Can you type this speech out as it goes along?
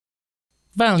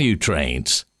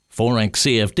Valutrades, Forex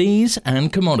CFDs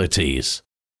and commodities.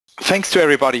 Thanks to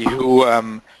everybody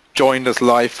who joined us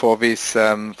live for this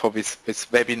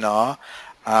webinar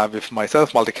with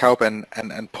myself, Malte Kaup,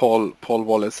 and Paul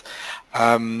Wallace.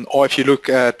 Or if you look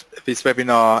at this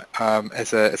webinar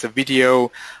as a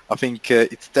video, I think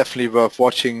it's definitely worth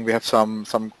watching. We have some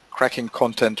cracking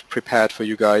content prepared for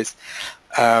you guys,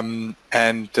 and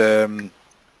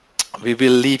we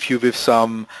will leave you with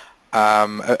some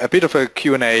a bit of a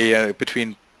Q&A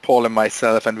between Paul and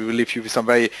myself, and we will leave you with some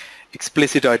very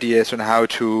explicit ideas on how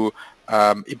to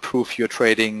improve your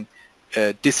trading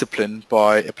discipline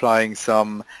by applying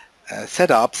some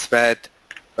setups that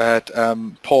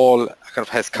Paul kind of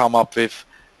has come up with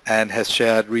and has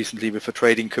shared recently with a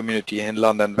trading community in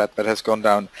London that has gone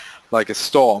down like a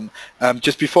storm.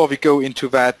 Just before we go into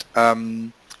that,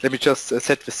 let me just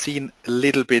set the scene a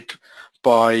little bit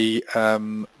by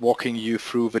walking you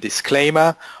through the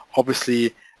disclaimer.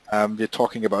 Obviously, we're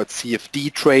talking about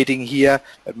CFD trading here.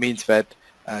 That means that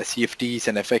CFDs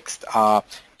and FX are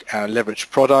leveraged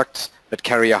products that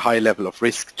carry a high level of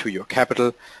risk to your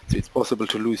capital. So it's possible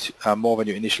to lose more than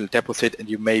your initial deposit, and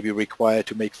you may be required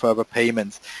to make further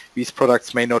payments. These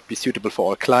products may not be suitable for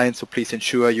all clients, so please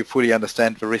ensure you fully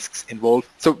understand the risks involved.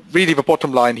 So really the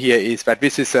bottom line here is that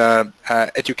this is an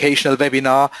educational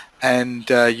webinar, and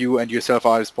you and yourself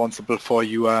are responsible for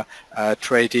your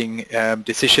trading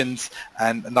decisions,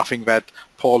 and nothing that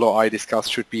Paul or I discuss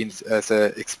should be as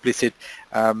a explicit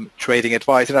trading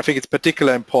advice. And I think it's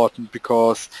particularly important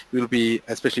because we'll be,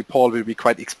 especially Paul, will be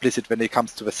quite explicit when it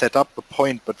comes to the setup. The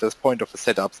point of the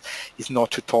setups is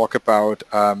not to talk about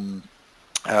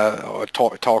or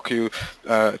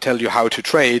tell you how to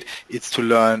trade. It's to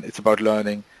learn. It's about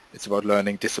learning. It's about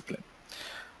learning discipline.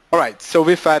 All right. So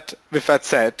with that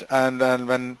said, and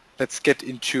then let's get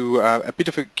into a bit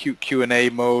of a Q&A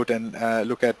mode and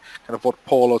look at kind of what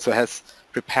Paul also has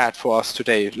prepared for us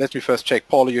today. Let me first check.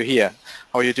 Paul, are you here?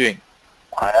 How are you doing?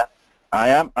 I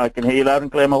am. I can hear you loud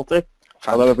and clear, Malte.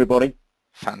 Hello, everybody.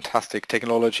 Fantastic.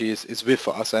 Technology is with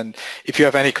us. And if you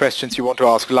have any questions you want to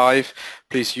ask live,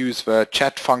 please use the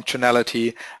chat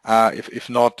functionality. If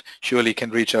not, surely can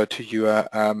reach out to your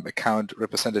account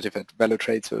representative at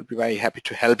Valutrades. So we'll be very happy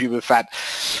to help you with that.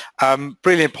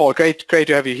 Brilliant, Paul. Great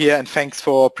to have you here. And thanks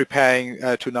for preparing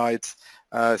tonight's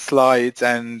slides.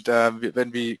 And when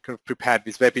we prepared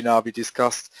this webinar, we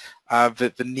discussed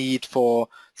the need for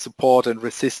support and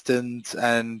resistance,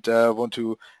 and want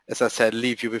to, as I said,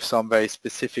 leave you with some very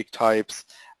specific types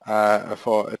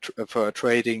for a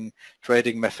trading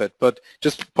method. But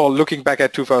just, Paul, looking back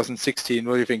at 2016,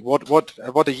 what do you think?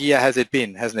 What a year has it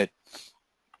been, hasn't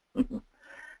it?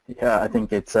 Yeah, I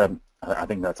think it's. I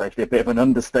think that's actually a bit of an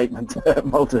understatement,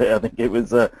 Malte. I think it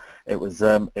was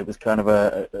kind of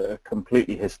a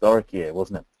completely historic year,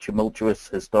 wasn't it? Tumultuous,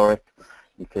 historic.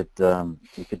 You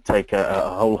could take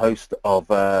a whole host of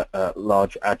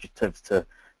large adjectives to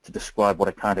describe what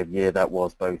a kind of year that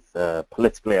was, both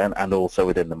politically and also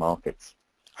within the markets.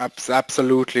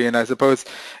 Absolutely, and I suppose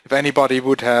if anybody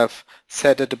would have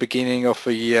said at the beginning of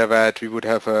the year that we would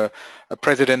have a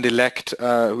president-elect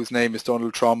whose name is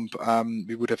Donald Trump,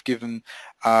 we would have given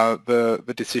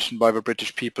the decision by the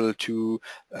British people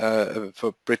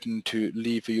for Britain to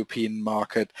leave the European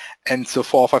market and so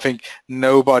forth. I think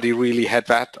nobody really had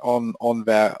that on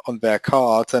their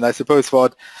cards, and I suppose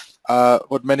what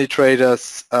many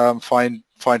traders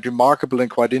find remarkable and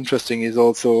quite interesting is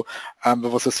also there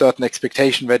was a certain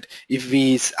expectation that if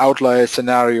these outlier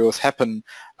scenarios happen,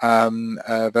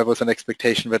 there was an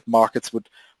expectation that markets would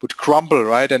crumble,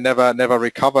 right, and never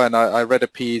recover. And I read a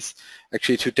piece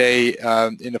actually today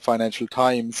in the Financial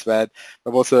Times that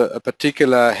there was a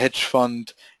particular hedge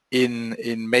fund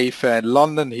in Mayfair in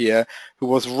London here who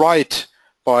was right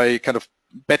by kind of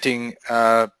betting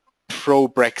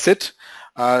pro-Brexit.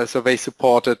 So they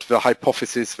supported the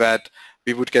hypothesis that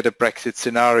we would get a Brexit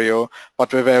scenario, but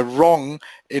they were wrong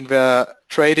in their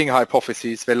trading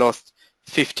hypotheses. They lost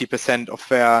 50% of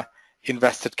their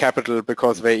invested capital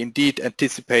because they indeed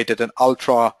anticipated an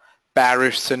ultra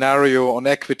bearish scenario on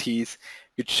equities,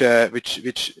 which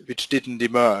didn't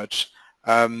emerge.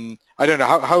 I don't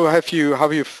know, how have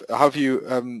you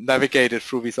navigated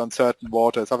through these uncertain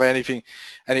waters? Are there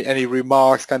any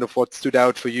remarks, kind of what stood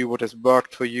out for you, what has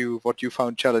worked for you, what you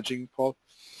found challenging, Paul?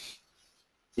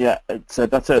 Yeah, that's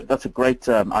a great.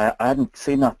 I hadn't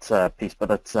seen that piece, but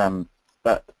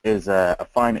that is a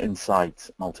fine insight,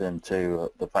 Malte, into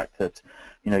the fact that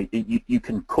you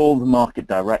can call the market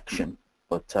direction,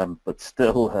 but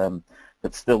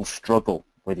still struggle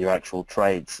with your actual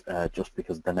trades just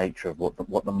because of the nature of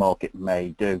what the market may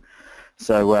do.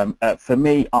 So for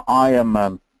me, I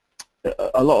am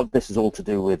a lot of this is all to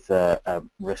do with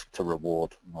risk to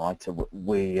reward, right?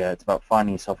 It's about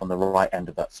finding yourself on the right end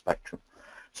of that spectrum.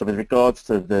 So with regards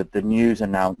to the news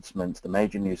announcements, the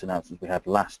major news announcements we had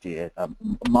last year,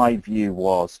 my view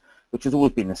was, which has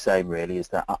always been the same really, is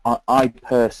that I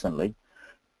personally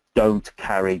don't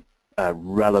carry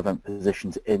relevant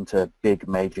positions into big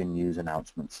major news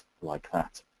announcements like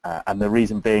that. And the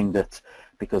reason being that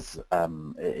because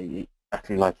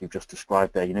exactly like you've just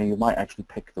described there, you might actually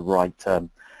pick the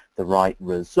right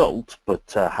result,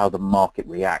 but how the market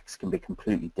reacts can be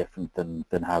completely different than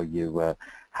how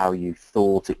you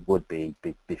thought it would be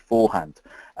beforehand.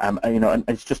 And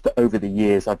it's just that over the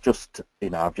years I've just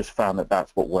found that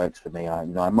that's what works for me.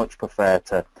 I much prefer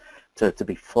to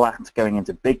be flat going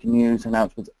into big news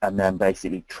announcements and then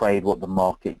basically trade what the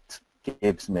market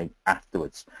gives me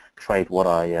afterwards. Trade what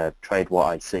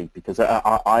I see, because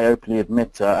I openly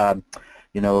admit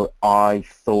I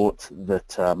thought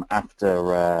that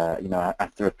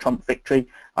after a Trump victory,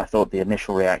 I thought the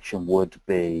initial reaction would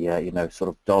be sort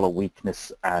of dollar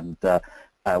weakness and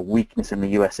weakness in the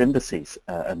U.S. indices,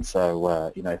 and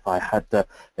so if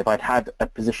I'd had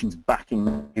positions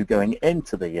backing you going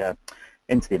into the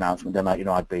announcement, then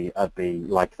I'd be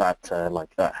like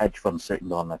that hedge fund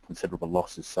sitting on considerable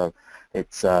losses. So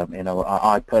it's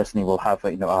I personally will have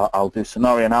I'll do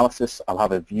scenario analysis, I'll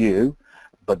have a view,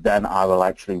 but then I will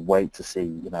actually wait to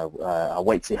see I'll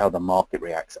wait to see how the market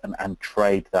reacts and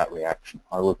trade that reaction.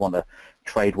 I always want to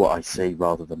trade what I see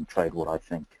rather than trade what I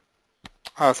think.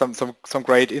 Some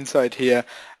great insight here,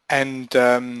 and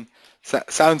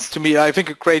sounds to me, I think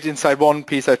a great insight. One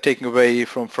piece I've taken away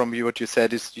from you, what you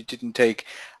said, is you didn't take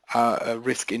a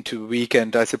risk into the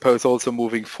weekend. I suppose also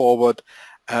moving forward,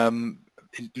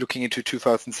 looking into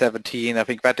 2017, I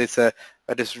think that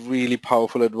is really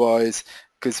powerful advice,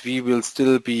 because we will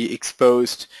still be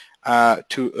exposed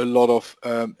to a lot of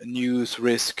news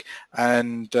risk,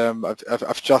 and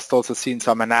I've just also seen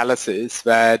some analysis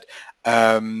that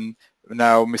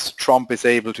now Mr. Trump is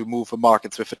able to move the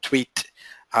markets with a tweet.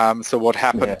 So what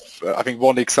happened, I think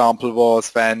one example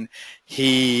was when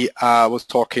he was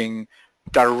talking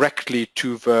directly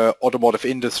to the automotive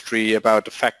industry about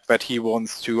the fact that he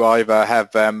wants to either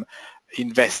have them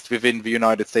invest within the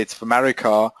United States of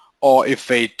America, or if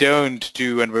they don't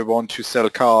do and they want to sell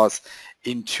cars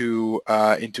into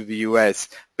the US,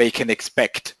 they can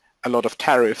expect a lot of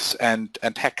tariffs and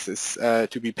taxes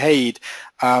to be paid.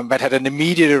 That had an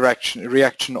immediate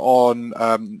reaction on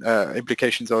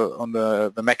implications on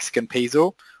the Mexican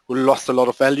peso, who lost a lot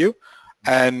of value,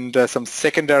 and some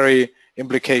secondary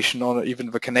implication on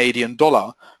even the Canadian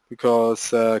dollar, because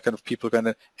kind of people kind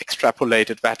of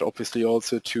extrapolated that obviously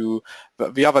also to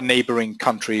the other neighboring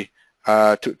country,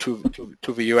 to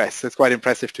the US. It's quite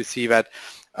impressive to see that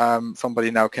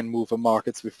somebody now can move the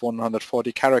markets with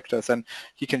 140 characters, and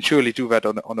he can surely do that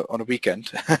on a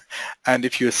weekend. And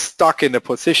if you're stuck in a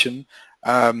position,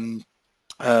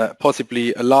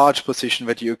 possibly a large position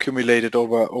that you accumulated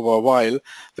over a while,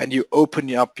 then you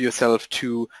open up yourself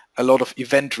to a lot of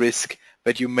event risk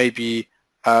that you may be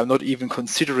not even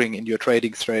considering in your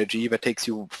trading strategy, that takes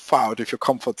you far out of your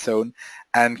comfort zone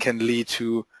and can lead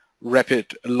to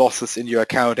rapid losses in your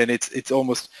account. And it's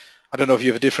almost, I don't know if you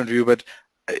have a different view, but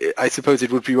I suppose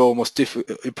it would be almost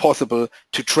impossible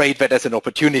to trade that as an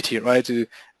opportunity, right? To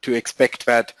expect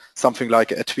that something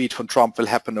like a tweet from Trump will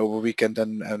happen over the weekend,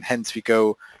 and hence we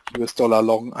go US dollar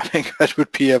long. I think that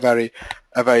would be a very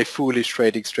foolish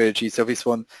trading strategy. So this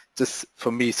one just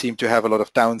for me seemed to have a lot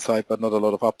of downside, but not a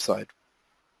lot of upside.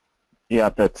 Yeah,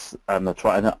 that's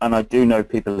right. And I do know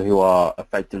people who are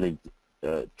effectively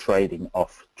trading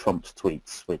off Trump's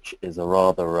tweets, which is a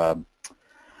rather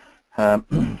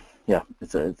yeah,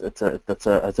 it's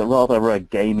a rather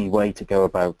gamey way to go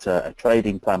about a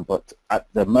trading plan. But at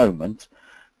the moment,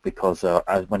 because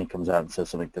when he comes out and says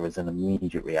something, there is an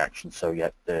immediate reaction. So yeah,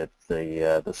 the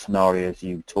scenarios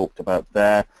you talked about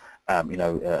there, and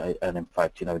in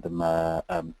fact, them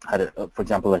had, for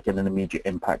example, like an immediate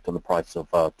impact on the price of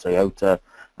Toyota.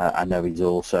 I know he's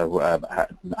also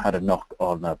had a knock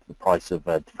on the price of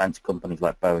defense companies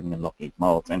like Boeing and Lockheed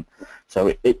Martin.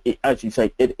 So it as you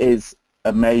say, it is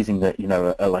amazing that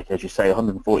like as you say,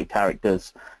 140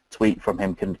 characters tweet from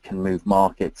him can move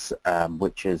markets,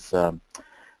 which is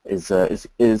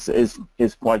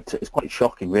quite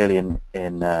shocking, really,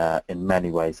 in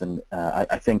many ways. And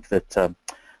I think that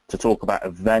to talk about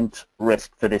event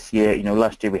risk for this year,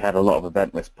 last year we had a lot of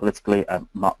event risk politically.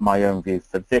 My own view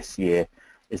for this year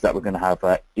is that we're going to have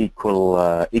equal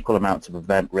amounts of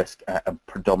event risk,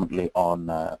 predominantly on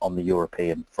the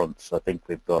European front. So I think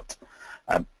we've got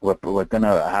we're going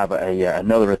to have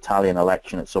another Italian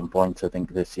election at some point, I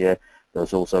think, this year.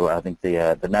 There's also, I think,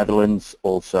 the Netherlands,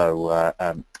 also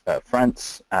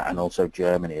France, and also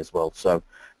Germany as well. So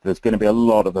there's going to be a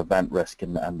lot of event risk,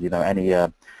 and any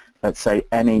let's say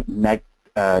any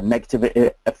negative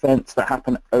events that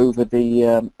happen over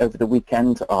the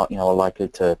weekend are likely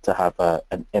to have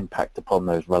an impact upon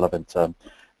those relevant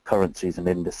currencies and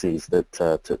indices that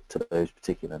to those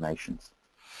particular nations.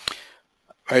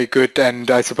 Very good,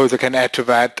 and I suppose I can add to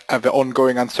that the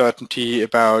ongoing uncertainty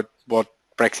about what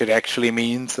Brexit actually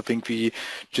means. I think we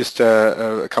just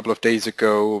a couple of days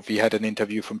ago we had an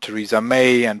interview from Theresa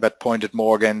May, and that pointed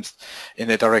more against in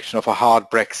the direction of a hard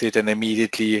Brexit, and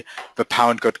immediately the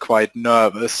pound got quite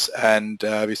nervous, and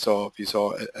we saw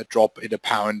a drop in the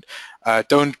pound.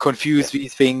 Don't confuse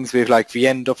these things with like the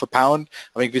end of a pound.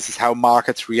 I think this is how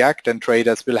markets react, and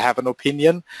traders will have an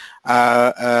opinion,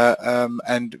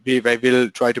 and they will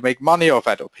try to make money off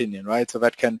that opinion, right? So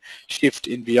that can shift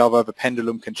in the other, the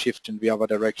pendulum can shift in the other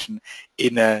direction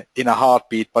in a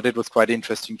heartbeat. But it was quite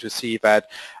interesting to see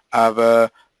that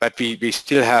we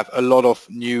still have a lot of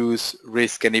news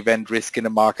risk and event risk in the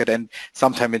market, and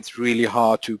sometimes it's really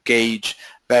hard to gauge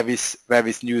where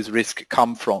this news risk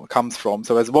comes from.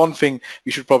 So as one thing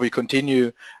we should probably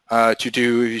continue to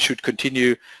do, we should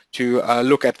continue to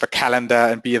look at the calendar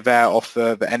and be aware of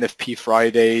the NFP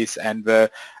Fridays and the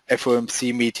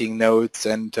FOMC meeting notes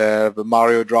and the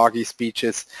Mario Draghi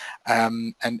speeches,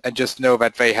 and just know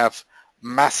that they have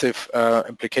massive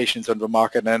implications on the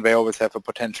market, and they always have a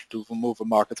potential to move the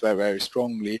markets very, very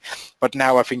strongly. But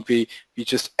now I think we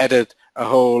just added a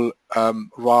whole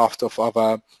raft of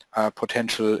other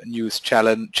potential news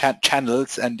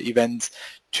channels and events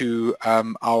to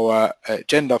our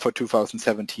agenda for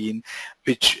 2017,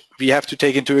 which we have to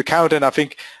take into account. And I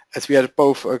think, as we are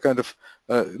both kind of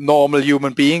normal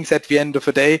human beings at the end of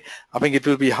the day, I think it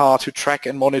will be hard to track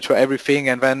and monitor everything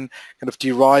and then kind of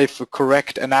derive a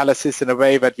correct analysis in a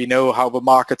way that we know how the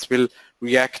markets will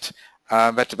react.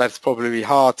 That's probably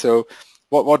hard. So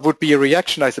what would be a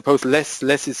reaction? I suppose less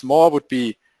is more would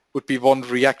be one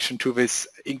reaction to this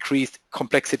increased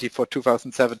complexity for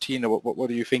 2017. Or what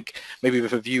do you think, maybe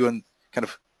with a view on kind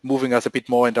of moving us a bit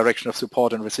more in direction of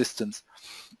support and resistance?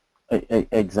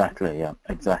 Exactly, yeah,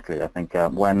 exactly. I think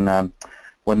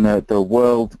when the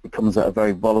world becomes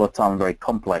very volatile and very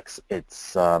complex,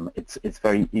 it's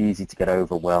very easy to get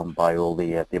overwhelmed by all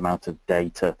the amount of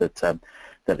data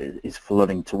that is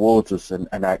flooding towards us,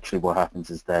 and actually what happens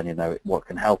is then what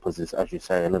can help us is, as you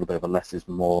say, a little bit of a less is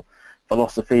more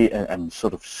philosophy, and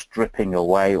sort of stripping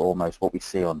away almost what we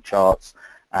see on charts,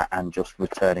 and just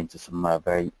returning to some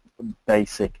very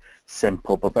basic,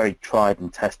 simple but very tried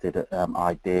and tested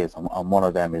ideas. And one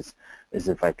of them is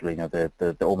effectively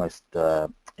the almost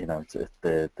the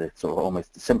sort of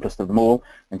almost the simplest of them all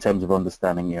in terms of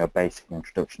understanding a basic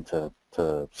introduction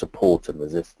to support and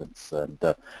resistance, and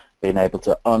being able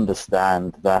to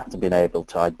understand that and being able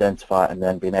to identify it, and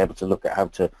then being able to look at how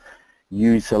to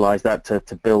utilize that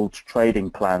to build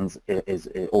trading plans is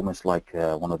almost like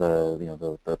one of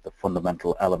the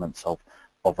fundamental elements of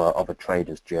a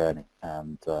trader's journey.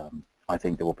 And I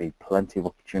think there will be plenty of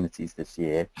opportunities this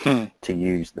year to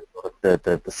use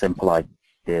the simple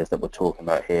ideas that we're talking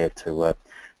about here to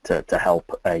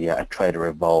help a trader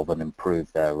evolve and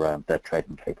improve their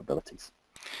trading capabilities.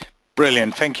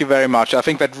 Brilliant. Thank you very much. I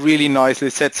think that really nicely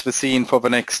sets the scene for the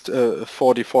next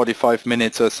 40-45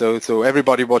 minutes or so. So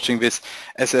everybody watching this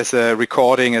as a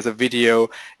recording, as a video,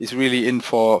 is really in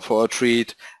for a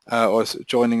treat, or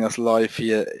joining us live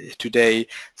here today.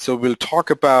 So we'll talk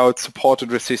about support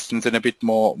and resistance in a bit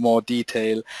more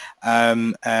detail,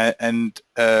 and then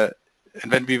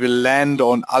we will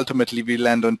ultimately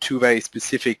land on two very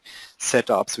specific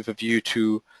setups with a view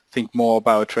to think more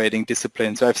about trading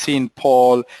discipline. So I've seen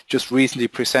Paul just recently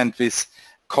present this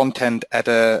content at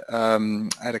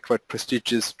a quite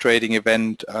prestigious trading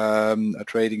event, a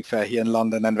trading fair here in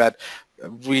London, and that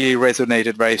really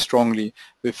resonated very strongly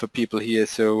with the people here.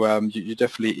 So you're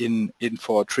definitely in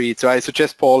for a treat. So I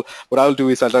suggest, Paul, what I'll do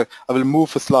is I will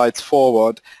move the slides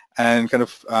forward and kind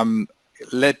of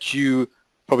let you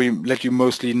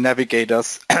mostly navigate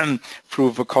us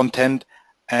through the content,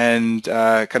 and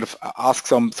kind of ask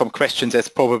some questions as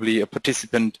probably a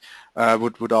participant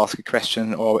would ask a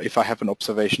question, or if I have an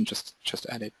observation, just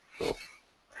add it.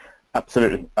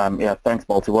 Absolutely. Yeah, thanks,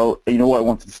 Balti. Well, what I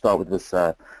wanted to start with was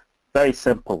very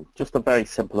simple, just a very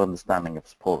simple understanding of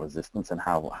support resistance and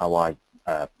how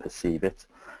I perceive it.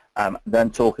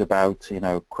 Then talk about,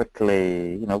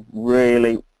 quickly,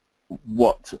 really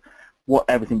what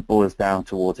everything boils down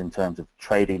towards in terms of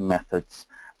trading methods,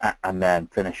 and then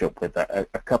finish up with a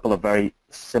couple of very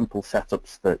simple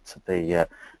setups that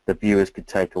the viewers could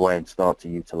take away and start to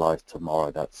utilize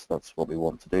tomorrow. That's what we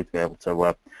want to do, to be able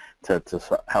to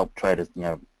help traders,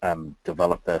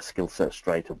 develop their skill set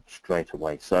straight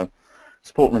away. So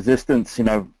support and resistance,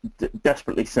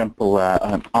 desperately simple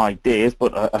ideas,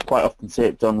 but I quite often see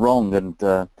it done wrong. And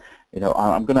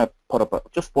I'm going to put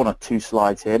up just one or two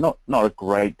slides here, not a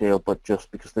great deal, but just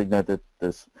because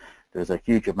there's a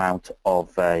huge amount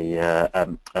of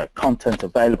content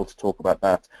available to talk about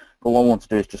that. But what I want to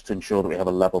do is just to ensure that we have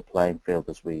a level playing field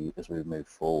as we move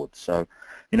forward. So,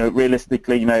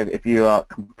 realistically, if you are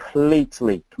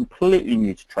completely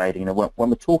new to trading, when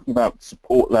we're talking about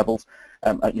support levels,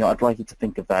 I'd like you to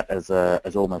think of that as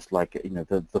almost like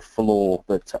the floor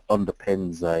that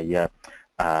underpins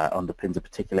a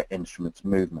particular instrument's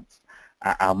movements.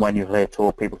 And when you hear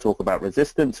people talk about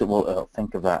resistance,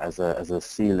 think of that as a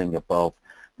ceiling above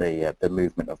the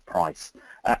movement of price.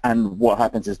 And what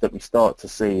happens is that we start to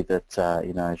see that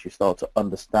as you start to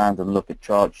understand and look at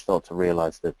charts, you start to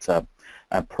realize that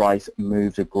price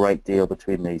moves a great deal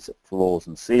between these floors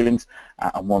and ceilings,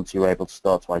 and once you're able to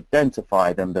start to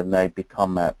identify them, then they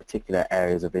become particular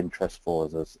areas of interest for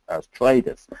us as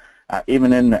traders.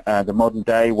 Even in the modern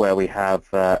day, where we have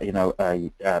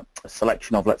a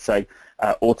selection of, let's say,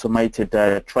 automated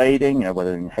trading,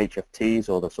 whether in HFTs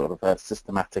or the sort of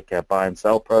systematic buy and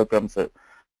sell programs that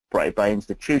operated by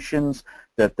institutions,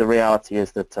 that the reality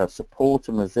is that support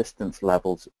and resistance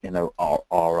levels,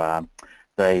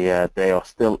 they are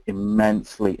still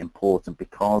immensely important,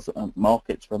 because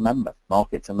markets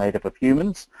are made up of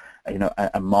humans,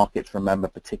 and markets remember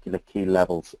particular key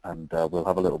levels, and we'll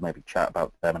have a little maybe chat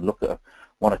about them and look at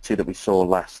one or two that we saw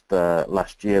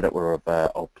last year that were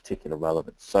of particular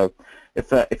relevance. So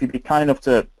if you'd be kind enough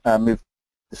to move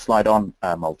the slide on,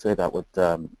 Malte, that would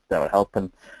help.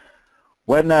 And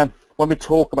when we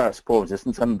talk about support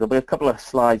resistance, and there'll be a couple of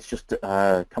slides just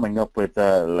coming up with,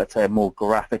 let's say, a more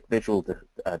graphic visual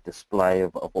display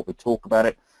of what we talk about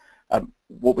it.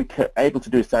 What we're able to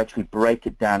do is to actually break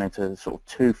it down into sort of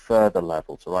two further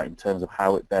levels, right, in terms of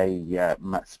how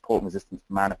support and resistance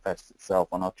manifests itself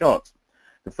on our charts.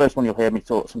 The first one you'll hear me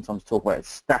sometimes talk about is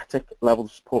static levels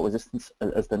of support resistance,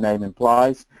 as the name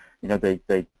implies. They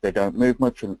don't move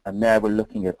much, and there we're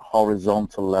looking at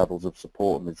horizontal levels of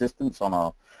support and resistance on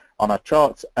our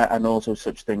charts, and also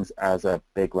such things as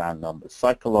big round numbers,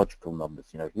 psychological numbers.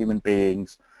 Human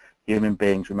beings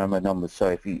remember numbers. So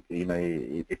if you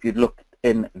look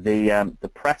in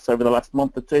the press over the last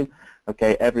month or two,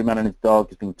 okay, every man and his dog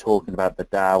has been talking about the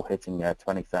Dow hitting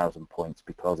 20,000 points,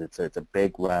 because it's a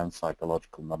big round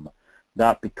psychological number.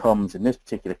 That becomes, in this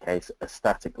particular case, a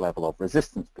static level of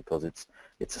resistance, because it's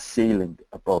a ceiling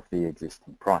above the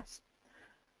existing price.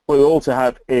 What we also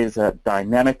have is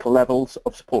dynamic levels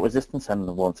of support resistance, and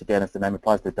once again, as the name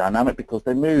implies, they're dynamic because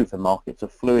they move. The markets are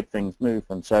fluid, things move,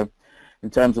 and so in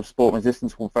terms of support and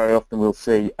resistance, very often we'll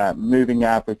see moving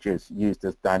averages used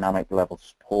as dynamic levels of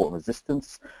support and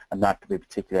resistance, and that could be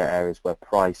particular areas where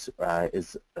price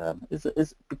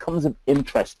becomes of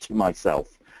interest to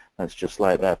myself. Let's just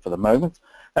lay it there for the moment.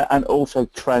 And also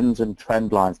trends and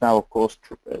trend lines. Now, of course,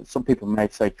 some people may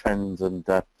say trends and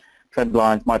trend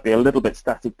lines might be a little bit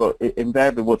static, but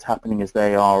invariably what's happening is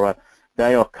they are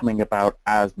coming about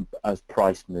as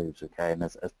price moves, okay, and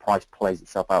as price plays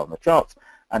itself out on the charts.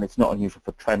 And it's not unusual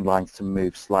for trend lines to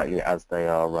move slightly as they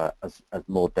are as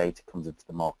more data comes into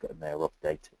the market and they are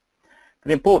updated. But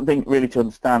the important thing really to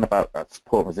understand about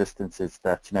support and resistance is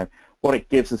that what it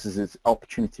gives us is this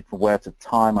opportunity for where to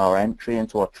time our entry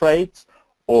into our trades,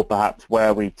 or perhaps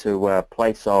where we to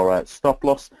place our stop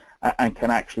loss, and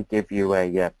can actually give you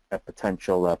a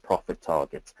potential profit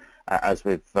target. As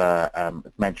we've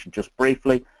mentioned just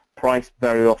briefly, price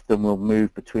very often will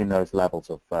move between those levels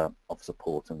of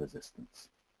support and resistance.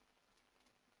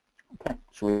 Okay,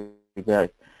 shall we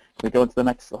go on to the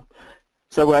next slide?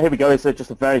 So here we go. It's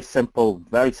just a very simple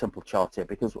chart here,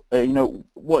 because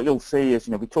what you'll see is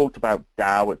we talked about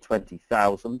Dow at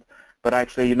 20,000, but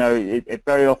actually it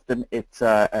very often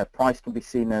price can be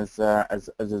seen as a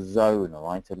zone, all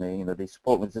right, and the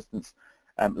support and resistance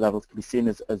levels can be seen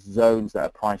as zones that a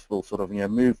price will sort of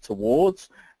move towards,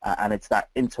 and it's that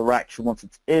interaction once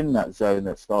it's in that zone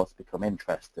that starts to become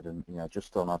interested. And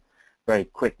just on a very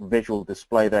quick visual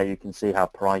display there, you can see how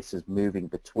price is moving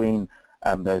between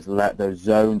those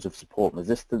zones of support and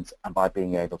resistance, and by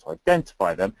being able to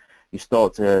identify them, you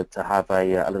start to have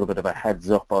a little bit of a heads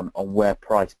up on where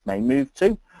price may move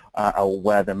to, or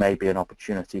where there may be an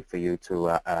opportunity for you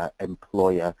to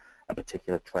employ a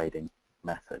particular trading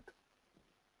method.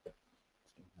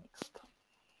 Next.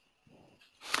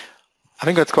 I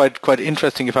think that's quite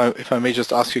interesting. If I may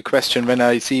just ask you a question, when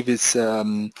I see this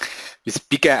this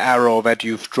bigger arrow that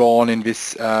you've drawn in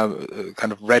this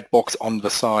kind of red box on the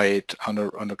side, on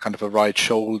a kind of a right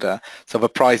shoulder. So the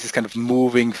price is kind of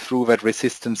moving through that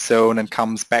resistance zone and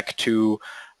comes back to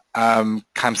a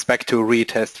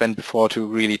retest then before to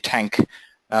really tank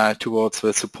towards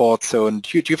the support zone.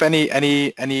 Do you have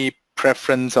any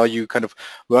preference? Are you kind of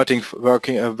waiting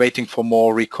for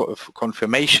more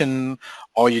confirmation,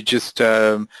 or you just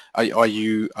would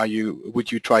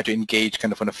you try to engage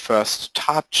kind of on a first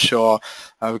touch, or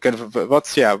kind of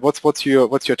what's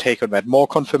your take on that? More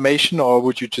confirmation, or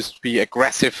would you just be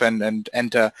aggressive and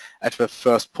enter at the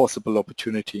first possible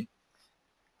opportunity?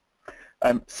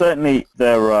 Certainly,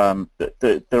 there are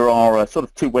sort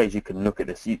of two ways you can look at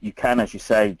this. You can, as you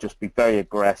say, just be very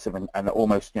aggressive and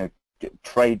almost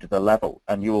trade the level,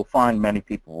 and you will find many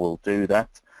people will do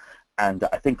that. And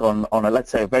I think on a, let's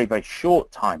say, a very, very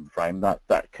short time frame, that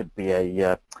could be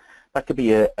a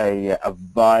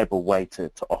viable way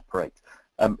to operate.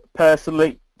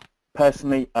 Personally,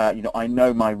 I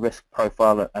know my risk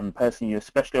profile, and personally,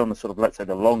 especially on the sort of, let's say,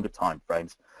 the longer time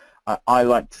frames, I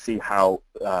like to see how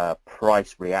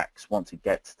price reacts once it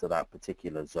gets to that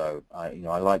particular zone. I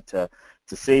like to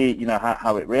see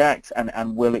how it reacts,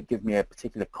 and will it give me a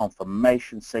particular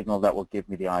confirmation signal that will give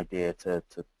me the idea to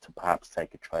perhaps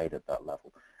take a trade at that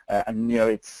level. And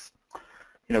it's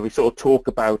we sort of talk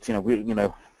about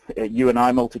you and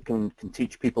I, Multi, can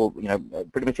teach people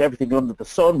pretty much everything under the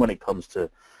sun when it comes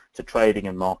to trading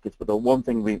and markets, but the one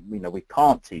thing we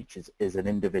can't teach is an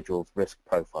individual's risk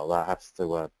profile. That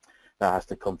has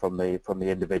to come from the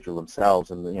individual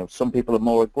themselves, and some people are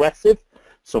more aggressive,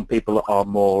 some people are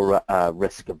more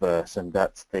risk averse, and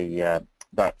that's the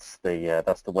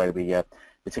way we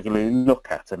particularly look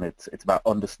at, and it's about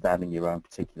understanding your own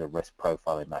particular risk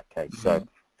profile in that case. Mm-hmm. So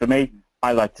for me,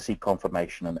 I like to see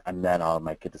confirmation, and then I'll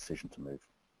make a decision to move.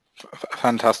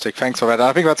 Fantastic, thanks for that.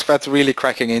 I think that's really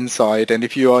cracking insight, and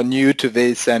if you are new to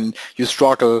this and you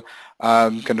struggle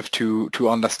kind of to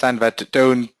understand that,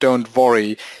 don't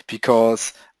worry,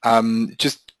 because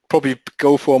just probably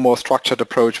go for a more structured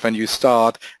approach when you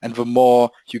start, and the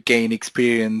more you gain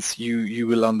experience, you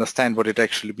will understand what it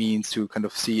actually means to kind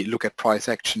of look at price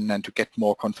action and to get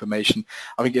more confirmation.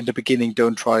 I think in the beginning,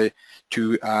 don't try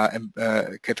to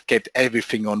get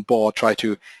everything on board. Try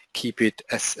to keep it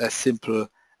as simple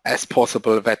as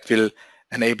possible. That will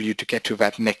enable you to get to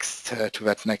that next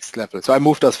level. So I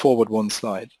moved us forward one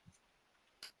slide.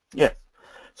 Yeah.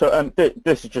 So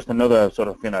this is just another sort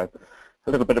of a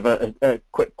little bit of a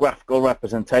quick graphical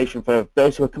representation for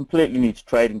those who are completely new to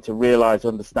trading to realize,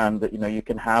 understand that you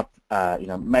can have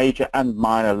major and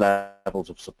minor levels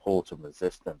of support and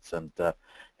resistance, and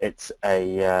it's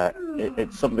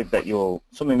something that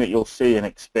you'll see and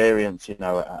experience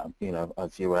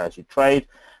as you trade,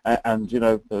 and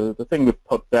the thing we've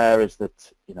put there is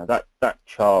that that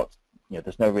chart,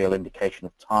 there's no real indication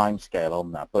of time scale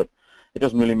on that, but it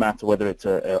doesn't really matter whether it's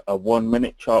a 1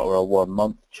 minute chart or a 1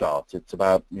 month chart. It's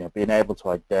about being able to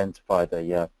identify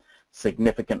the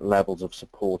significant levels of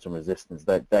support and resistance.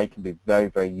 That they can be very,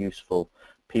 very useful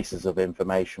pieces of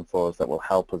information for us that will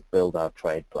help us build our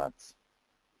trade plans.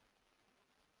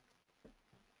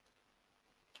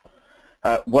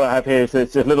 What I have here is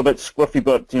it's a little bit scruffy,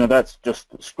 but that's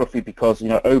just scruffy because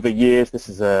over years this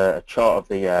is a chart of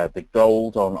the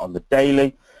gold on the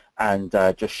daily. And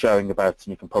just showing about,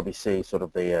 you can probably see sort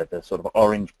of the sort of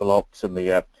orange blocks and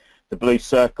the blue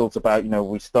circles about,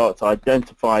 we start to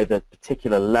identify that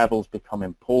particular levels become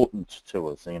important to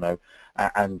us, and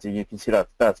you can see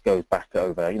that goes back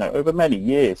over, over many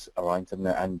years, all right,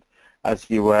 and as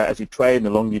you trade, and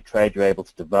the longer you trade, you're able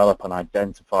to develop and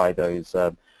identify those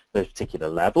particular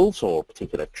levels or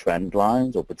particular trend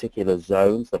lines or particular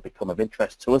zones that become of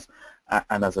interest to us.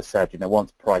 And as I said,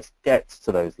 once price gets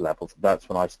to those levels, that's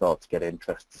when I start to get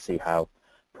interest to see how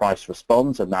price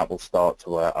responds, and that will start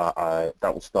to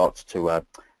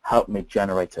help me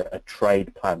generate a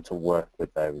trade plan to work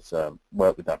with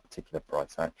that particular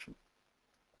price action.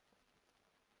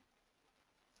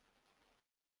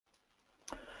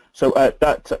 So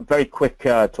that very quick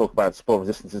talk about support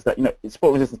resistance is that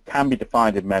support resistance can be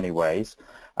defined in many ways.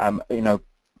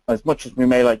 As much as we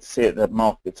may like to see it, that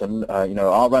markets are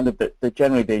are random, they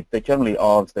generally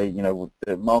aren't.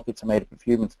 The markets are made up of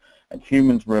humans, and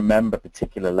humans remember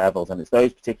particular levels, and it's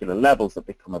those particular levels that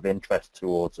become of interest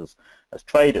towards us as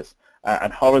traders.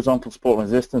 And horizontal support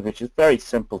resistance, which is very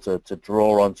simple to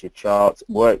draw onto your charts,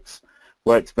 works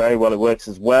very well. It works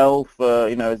as well for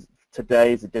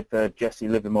today as it did for Jesse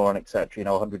Livermore and etc.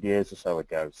 100 years or so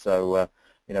ago. So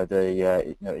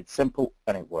it's simple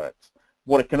and it works.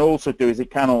 What it can also do is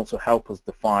it can also help us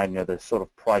define the sort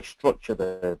of price structure,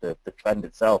 the trend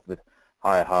itself, with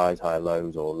higher highs, higher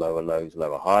lows, or lower lows,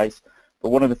 lower highs. But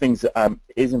one of the things that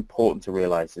is important to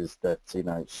realize is that,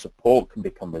 support can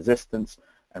become resistance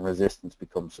and resistance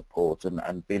becomes support,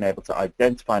 and being able to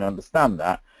identify and understand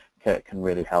that can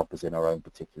really help us in our own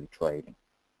particular trading.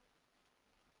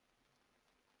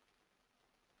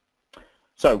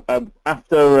 So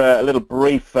after a little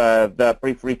brief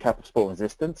recap of support and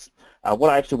resistance, what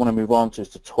I actually want to move on to is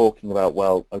to talking about,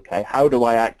 well, okay, how do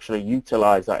I actually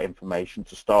utilize that information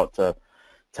to start to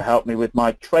help me with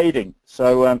my trading?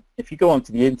 So if you go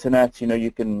onto the internet,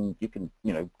 you can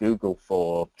Google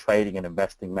for trading and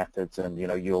investing methods, and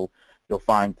you'll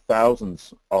find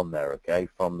thousands on there, okay,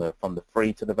 from the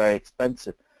free to the very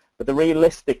expensive. But the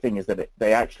realistic thing is that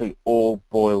they actually all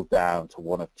boil down to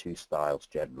one of two styles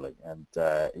generally. And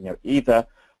either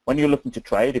when you're looking to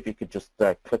trade, if you could just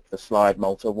click the slide,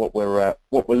 Malta, what we're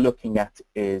looking at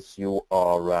is you're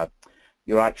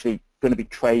actually going to be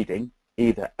trading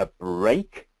either a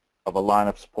break of a line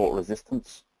of support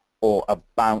resistance or a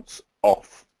bounce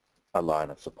off a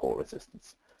line of support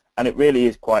resistance. And it really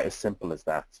is quite as simple as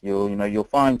that. You'll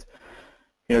find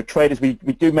traders, we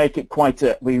do make it quite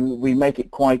we make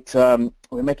it quite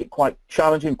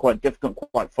challenging, quite difficult,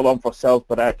 quite full on for ourselves.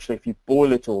 But actually, if you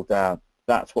boil it all down,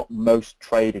 that's what most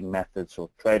trading methods or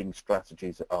trading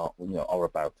strategies are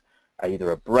about.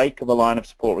 Either a break of a line of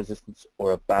support resistance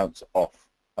or a bounce off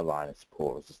a line of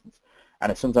support resistance.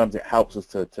 And sometimes it helps us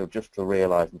to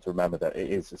realize and to remember that it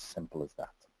is as simple as that.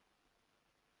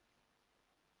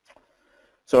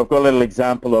 So I've got a little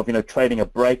example of trading a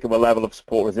break of a level of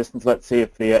support resistance. Let's see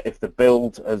if the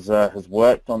build has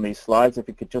worked on these slides. If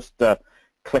you could just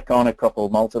click on a couple,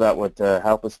 Malta, that would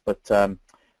help us. But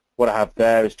what I have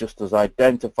there is just as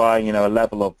identifying a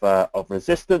level of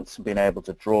resistance and being able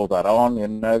to draw that on,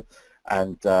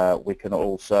 and we can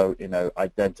also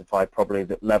identify probably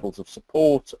the levels of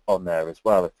support on there as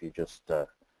well. If you just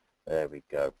there we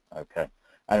go, okay.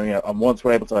 And once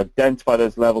we're able to identify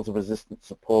those levels of resistance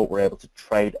support, we're able to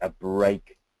trade a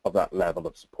break of that level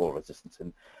of support resistance.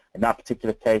 And in that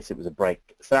particular case, it was a break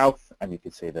south, and you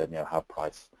can see that how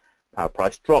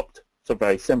price dropped. So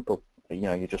very simple.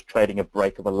 You're just trading a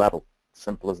break of a level.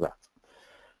 Simple as that.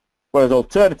 Whereas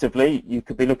alternatively, you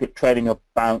could be looking at trading a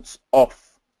bounce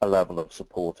off a level of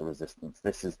support or resistance.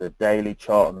 This is the daily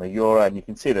chart on the euro, and you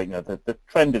can see that the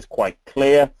trend is quite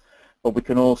clear. But we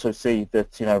can also see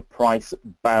that price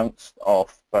bounced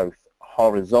off both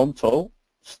horizontal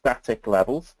static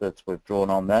levels that we've drawn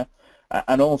on there,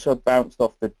 and also bounced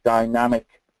off the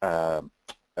dynamic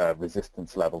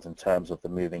resistance levels in terms of the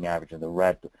moving average, and the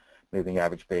red moving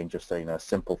average being just a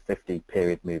simple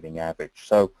 50-period moving average.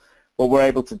 So what we're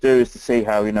able to do is to see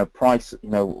how price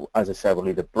as I said, will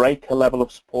either break a level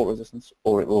of support resistance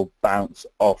or it will bounce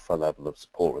off a level of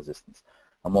support resistance.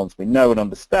 And once we know and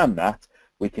understand that,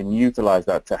 we can utilize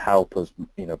that to help us,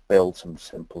 build some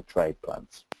simple trade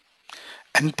plans.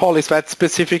 And Paul, is that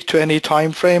specific to any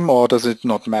time frame, or does it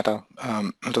not matter?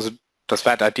 Does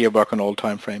that idea work on all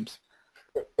time frames?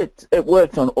 It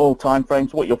works on all time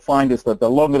frames. What you'll find is that the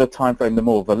longer the time frame, the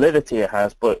more validity it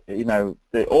has. But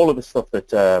all of the stuff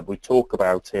that we talk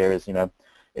about here is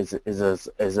as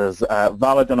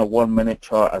valid on a 1-minute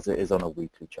chart as it is on a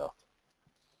weekly chart.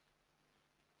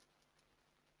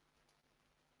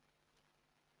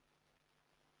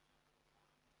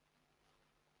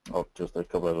 Oh, just a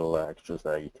couple of little extras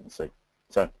there you can see.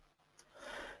 So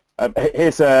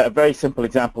here's a very simple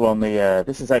example on the,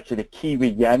 this is actually the Kiwi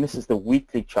yen. This is the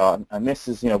weekly chart, and this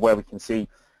is where we can see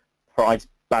price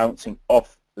bouncing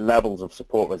off levels of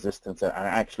support resistance and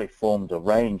actually formed a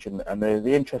range. And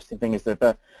the interesting thing is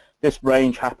that this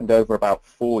range happened over about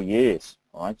 4 years,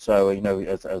 right? So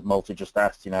as Malta just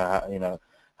asked,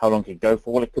 how long can it go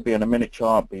for? Well, it could be on a minute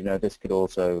chart, but this could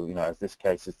also, as this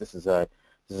case is, this is a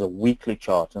weekly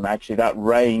chart, and actually that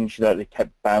range that it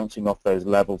kept bouncing off those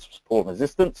levels of support and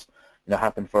resistance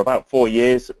happened for about 4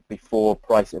 years before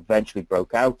price eventually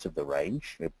broke out of the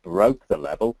range. It broke the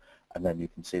level, and then you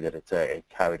can see that it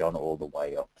carried on all the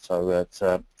way up. So it's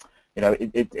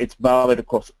it's valid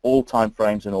across all time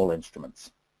frames and all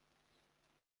instruments.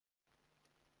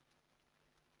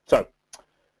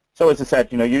 So as I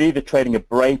said, you're either trading a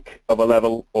break of a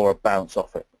level or a bounce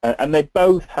off it. And they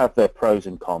both have their pros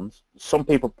and cons. Some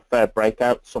people prefer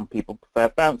breakouts, some people prefer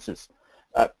bounces.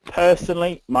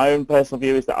 Personally, my own personal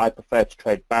view is that I prefer to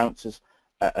trade bounces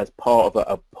as part of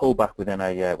a pullback within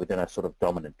a sort of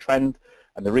dominant trend.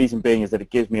 And the reason being is that it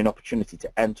gives me an opportunity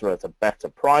to enter at a better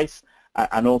price.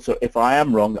 And also, if I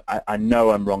am wrong, I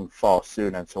know I'm wrong far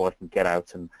sooner, and so I can get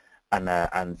out and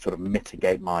sort of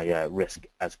mitigate my risk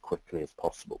as quickly as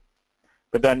possible.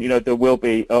 But then, there will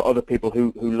be other people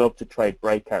who love to trade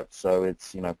breakouts. So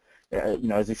it's, you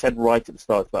know, as I said right at the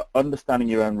start, it's about understanding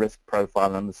your own risk profile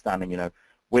and understanding, you know,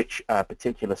 which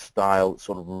particular style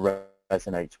sort of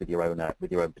resonates with your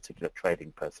own particular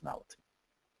trading personality.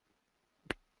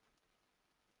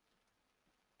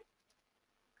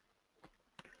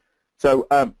 So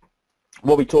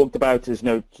what we talked about is,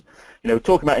 you know,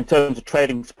 talking about in terms of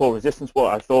trading support resistance.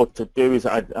 What I thought to do is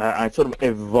I sort of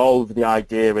evolved the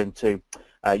idea into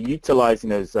utilizing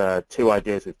those two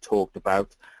ideas we've talked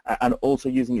about, and also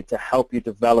using it to help you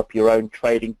develop your own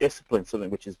trading discipline, something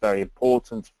which is very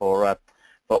important for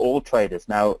all traders.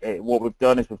 Now, what we've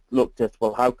done is we've looked at,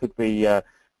 well, how could we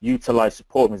utilize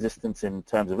support and resistance in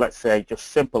terms of, let's say, just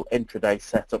simple intraday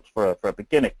setups for a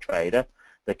beginner trader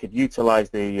that could utilize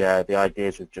the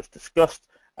ideas we've just discussed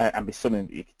and be something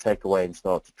that you can take away and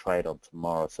start to trade on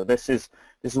tomorrow. So this is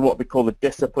what we call the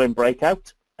discipline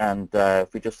breakout, and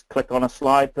if we just click on a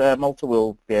slide there, Malta,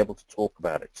 we'll be able to talk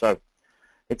about it. So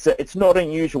it's not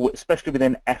unusual, especially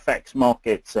within FX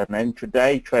markets and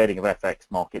intraday trading of FX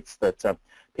markets, that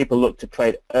people look to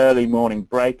trade early morning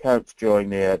breakouts during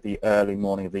the early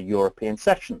morning of the European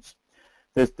sessions.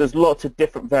 There's lots of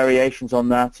different variations on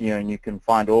that, you know, and you can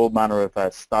find all manner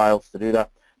of styles to do that.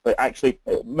 But actually,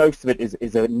 most of it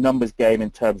is a numbers game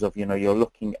in terms of, you know, you're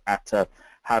looking at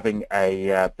having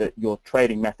your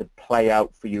trading method play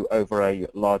out for you over a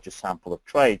larger sample of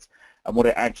trades. And what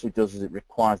it actually does is it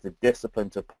requires the discipline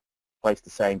to place the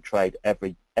same trade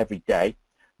every day,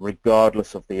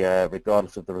 regardless of the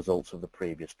results of the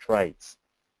previous trades.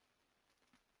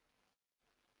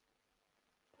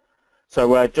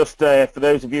 So just for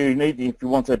those of you who if you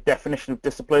want a definition of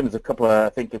discipline, there's I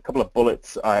think a couple of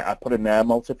bullets I put in there,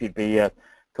 Malta. If you'd be a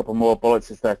couple more bullets,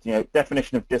 is that, you know,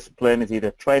 definition of discipline is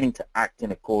either training to act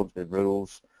in accordance with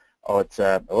rules, or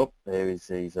it's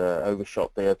he's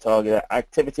overshot the target,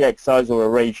 activity, exercise, or a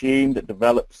regime that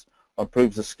develops or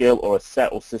improves a skill or a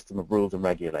set or system of rules and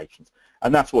regulations.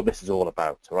 And that's what this is all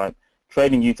about, all right?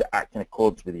 Training you to act in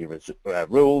accordance with your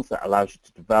rules that allows you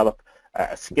to develop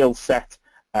a skill set,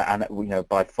 and, you know,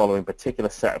 by following a particular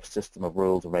set of system of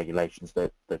rules and regulations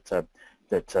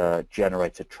that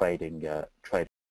generate a trading